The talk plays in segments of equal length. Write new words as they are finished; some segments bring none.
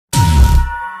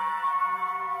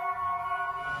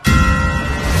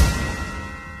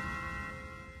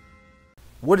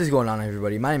What is going on,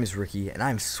 everybody? My name is Ricky, and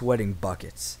I'm sweating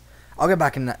buckets. I'll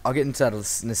get into that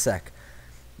in a sec.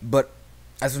 But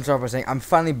as I'm starting by saying, I'm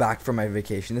finally back from my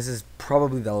vacation. This is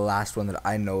probably the last one that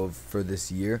I know of for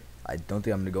this year. I don't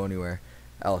think I'm gonna go anywhere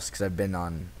else because I've been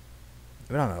on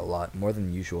it a lot, more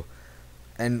than usual.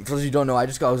 And for those of you who don't know, I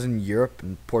was in Europe,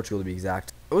 in Portugal to be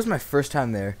exact. It was my first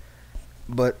time there,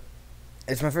 but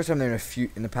it's my first time there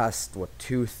in the past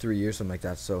 2-3 years, something like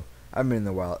that. So I haven't been in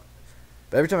a while.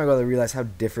 But every time I go there, I realize how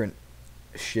different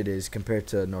shit is compared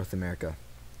to North America.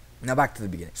 Now back to the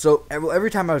beginning. So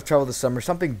every time I travel this summer,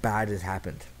 something bad has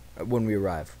happened when we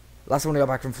arrive. Last time when I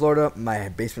got back from Florida, my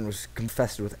basement was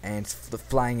infested with ants. The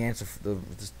flying ants,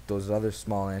 those other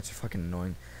small ants are fucking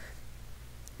annoying.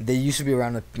 They used to be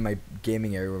around my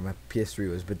gaming area where my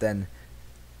PS3 was, but then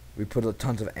we put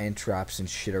tons of ant traps and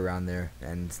shit around there,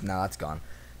 and now that's gone.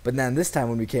 But then this time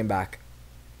when we came back,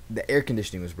 the air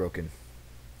conditioning was broken.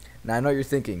 Now I know what you're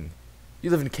thinking,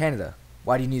 you live in Canada,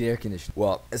 why do you need air conditioning?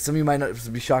 Well, some of you might not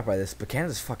be shocked by this, but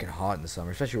Canada's fucking hot in the summer,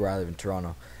 especially where I live in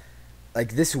Toronto.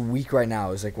 Like this week right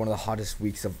now is like one of the hottest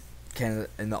weeks of Canada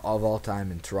of all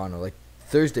time in Toronto. Like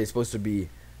Thursday is supposed to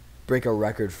break a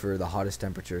record for the hottest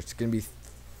temperature. It's gonna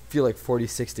feel like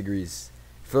 46 degrees.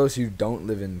 For those who don't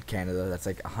live in Canada, that's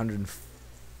like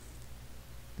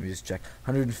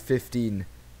 115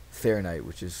 Fahrenheit,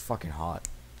 which is fucking hot.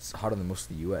 It's hotter than most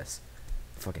of the U.S.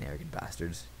 Fucking arrogant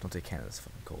bastards. Don't say Canada's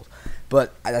fucking cold.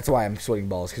 But that's why I'm sweating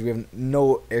balls, because we have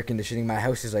no air conditioning. My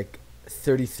house is like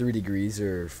 33 degrees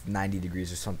or 90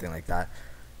 degrees or something like that.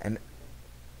 And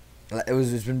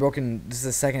it's been broken. This is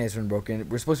the second day it's been broken.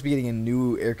 We're supposed to be getting a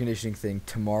new air conditioning thing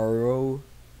tomorrow,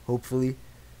 hopefully.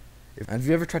 And have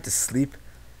you ever tried to sleep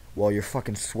while you're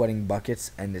fucking sweating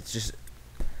buckets, and it's just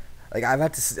like I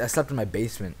slept in my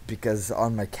basement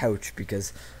on my couch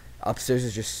because upstairs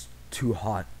is just too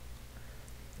hot.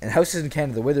 And houses in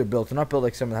Canada, the way they're built, they're not built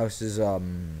like some of the houses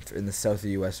in the south of the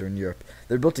U.S. or in Europe.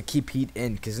 They're built to keep heat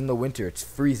in, because in the winter it's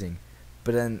freezing,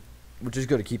 but then, which is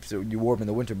good, it keeps you warm in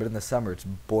the winter, but in the summer it's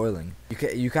boiling.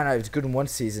 It's good in one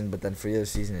season, but then for the other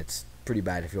season it's pretty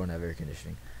bad if you don't have air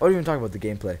conditioning. I won't even talk about the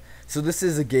gameplay. So this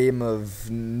is a game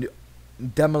of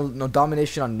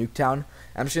domination on Nuketown.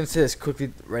 I'm just going to say this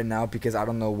quickly right now because I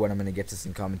don't know when I'm going to get this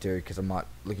in commentary, because I'm not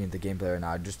looking at the gameplay right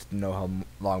now. I just know how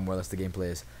long more or less the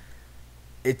gameplay is.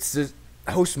 It's the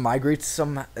host migrates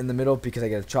some in the middle because I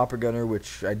get a chopper gunner,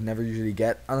 which I'd never usually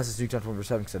get unless it's Nuketown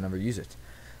 24/7 because I never use it.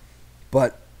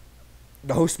 But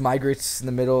the host migrates in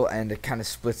the middle and it kind of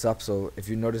splits up. So if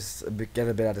you notice get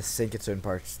a bit out of sync at certain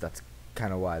parts, that's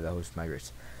kind of why the host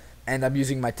migrates. And I'm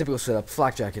using my typical setup: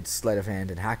 flak jacket, sleight of hand,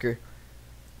 and hacker,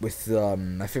 with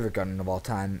my favorite gun of all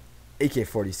time,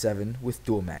 AK-47 with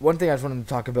dual mag. One thing I just wanted to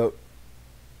talk about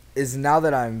is now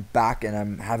that I'm back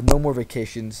and I have no more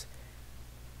vacations,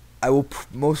 I will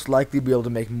most likely be able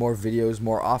to make more videos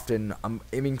more often. I'm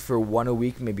aiming for 1 a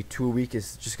week, maybe 2 a week. I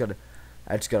just gotta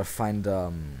find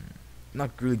not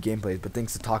really gameplays, but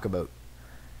things to talk about.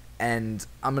 And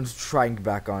I'm gonna try and get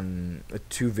back on a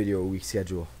 2 video a week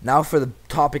schedule. Now for the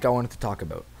topic I wanted to talk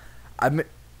about. I've been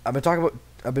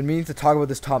meaning to talk about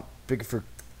this topic for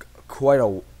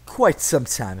quite some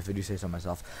time, if I do say so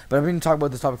myself. But I've been talking about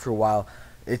this topic for a while.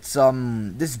 It's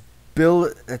this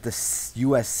bill at the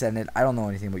U.S. Senate. I don't know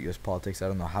anything about U.S. politics. I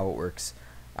don't know how it works.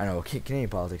 I know Canadian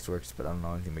politics works, but I don't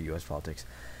know anything about U.S. politics.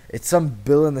 It's some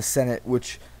bill in the Senate,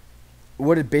 which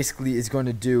what it basically is going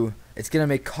to do, it's going to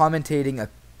make commentating a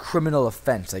criminal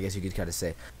offense, I guess you could kind of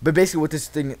say. But basically what this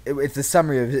thing, it's the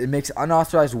summary of it. It makes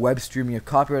unauthorized web streaming of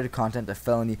copyrighted content a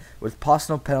felony with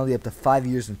possible penalty up to 5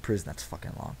 years in prison. That's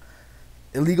fucking long.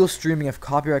 Illegal streaming of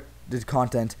copyrighted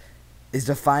content is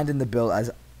defined in the bill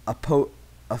as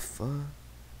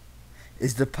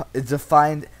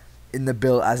defined in the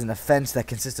bill as an offense that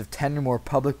consists of 10 or more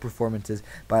public performances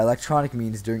by electronic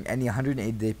means during any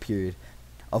 180-day period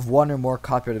of one or more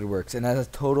copyrighted works, and has a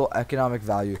total economic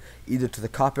value either to the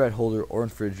copyright holder or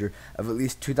infringer of at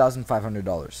least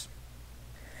 $2,500.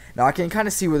 Now I can kind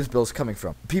of see where this bill is coming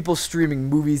from. People streaming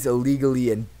movies illegally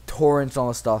and torrents and all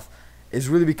this stuff is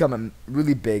really becoming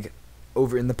really big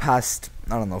over in the past,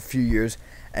 I don't know, few years.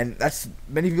 And that's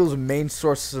many people's main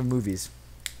sources of movies.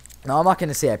 Now, I'm not going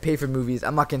to say I pay for movies.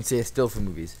 I'm not going to say I steal from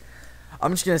movies.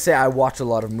 I'm just going to say I watch a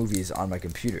lot of movies on my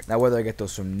computer. Now, whether I get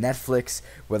those from Netflix,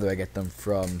 whether I get them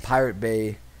from Pirate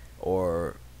Bay,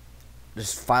 or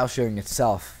just file sharing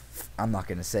itself, I'm not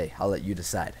going to say. I'll let you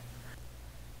decide.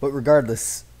 But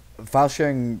regardless, file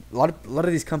sharing, a lot of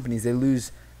these companies, they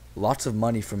lose lots of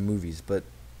money from movies. But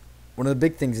one of the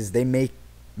big things is they make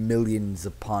millions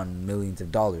upon millions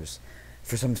of dollars.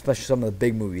 For especially some of the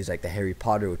big movies like the Harry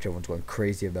Potter, which everyone's going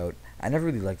crazy about. I never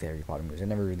really liked the Harry Potter movies. I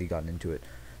never really gotten into it.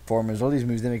 Transformers, all these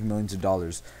movies, they make millions of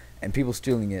dollars, and people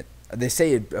stealing it. They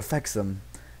say it affects them,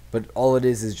 but all it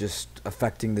is just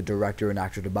affecting the director and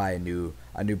actor to buy a new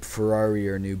Ferrari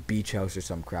or a new beach house or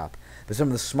some crap. But some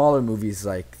of the smaller movies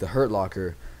like The Hurt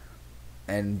Locker,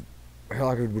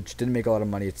 which didn't make a lot of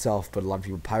money itself, but a lot of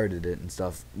people pirated it and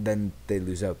stuff, then they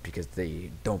lose out because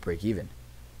they don't break even.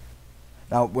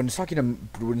 Now, when it's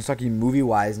talking movie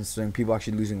wise and stuff, people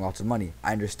actually losing lots of money,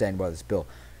 I understand why this bill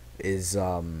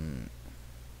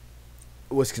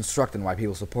was constructed and why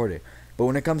people support it. But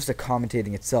when it comes to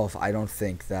commentating itself, I don't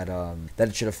think that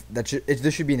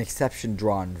there should be an exception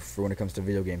drawn for when it comes to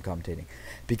video game commentating,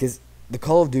 because the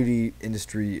Call of Duty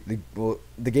industry,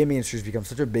 the gaming industry has become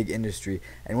such a big industry,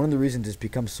 and one of the reasons it's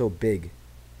become so big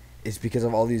is because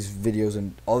of all these videos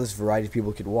and all this variety of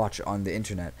people could watch on the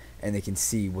internet, and they can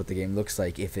see what the game looks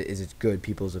like, if it's good,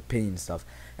 people's opinion stuff.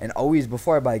 And always,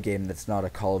 before I buy a game that's not a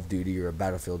Call of Duty or a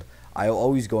Battlefield, I'll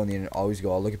always go on the internet, I'll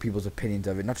look at people's opinions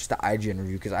of it, not just the IGN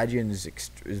review, because IGN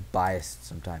is biased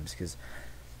sometimes, because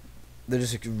they're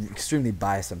just extremely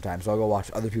biased sometimes. So I'll go watch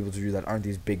other people's reviews that aren't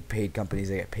these big paid companies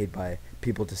that get paid by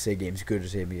people to say games good or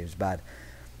say games bad,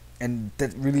 and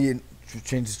that really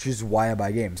chooses why I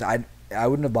buy games. I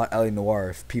wouldn't have bought L.A. Noire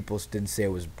if people didn't say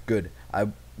it was good. I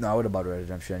would have bought Red Dead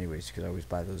Redemption anyways, because I always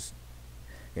buy those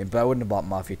games. But I wouldn't have bought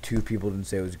Mafia 2. People didn't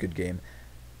say it was a good game.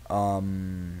 I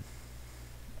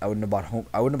wouldn't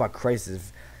have bought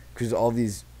Crisis because of all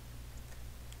these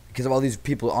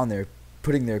people on there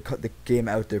putting the game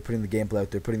out there, putting the gameplay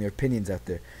out there, putting their opinions out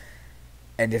there.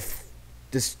 And if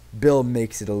this bill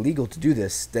makes it illegal to do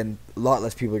this, then a lot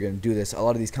less people are going to do this. A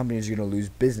lot of these companies are going to lose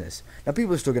business. Now,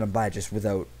 people are still going to buy it just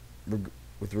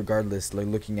regardless, like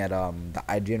looking at the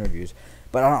IGN reviews.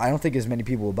 But I don't think as many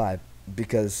people will buy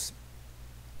because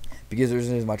there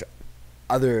isn't as much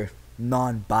other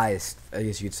non-biased, I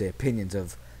guess you'd say, opinions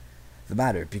of the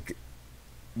matter. Because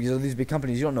of these big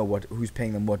companies, you don't know who's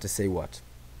paying them what to say what,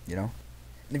 you know.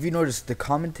 And if you notice, the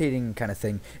commentating kind of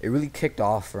thing, it really kicked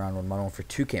off around when Modern Warfare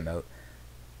 2 came out,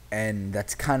 and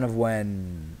that's kind of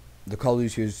when the Call of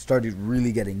Duty started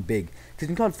really getting big. Because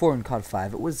in COD 4 and COD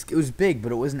 5, it was big,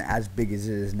 but it wasn't as big as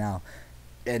it is now.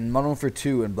 And Modern Warfare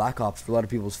 2 and Black Ops were a lot of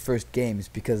people's first games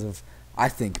because of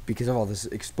all this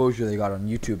exposure they got on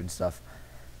YouTube and stuff.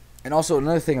 And also,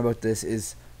 another thing about this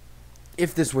is,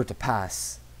 if this were to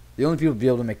pass, the only people to be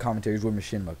able to make commentaries were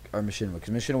Machinima, because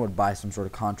Machinima would buy some sort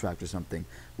of contract or something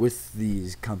with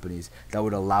these companies that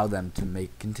would allow them to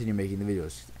continue making the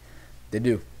videos. They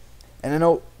do. And I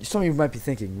know some of you might be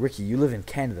thinking, Ricky, you live in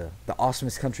Canada, the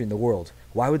awesomest country in the world.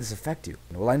 Why would this affect you?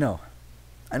 Well, I know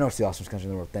it's the awesomest country in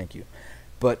the world, thank you.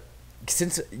 But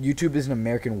since YouTube is an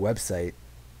American website,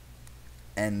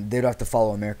 and they'd have to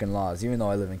follow American laws, even though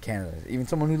I live in Canada. Even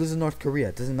someone who lives in North Korea,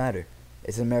 it doesn't matter.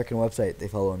 It's an American website, they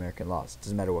follow American laws. It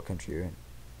doesn't matter what country you're in.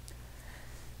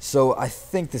 So I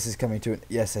think this is coming to an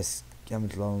this is coming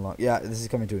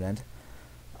to an end.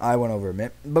 I went over a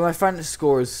minute. But my final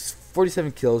score is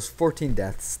 47 kills, 14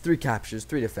 deaths, 3 captures,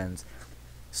 3 defends.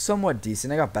 Somewhat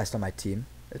decent. I got best on my team.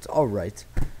 It's alright.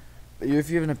 But if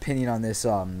you have an opinion on this,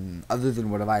 other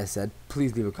than what I said,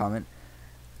 please leave a comment.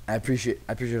 I appreciate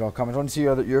all comments. I want to see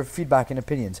your feedback and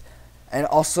opinions. And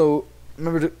also,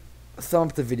 remember to thumb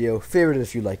up the video, favorite it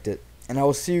if you liked it, and I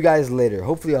will see you guys later.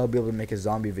 Hopefully I'll be able to make a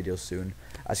zombie video soon.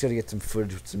 I just gotta get some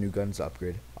footage with some new guns to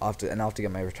upgrade. I'll have to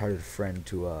get my retarded friend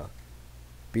to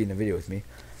be in a video with me.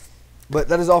 But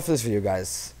that is all for this video,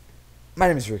 guys. My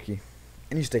name is Ricky,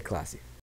 and you stay classy.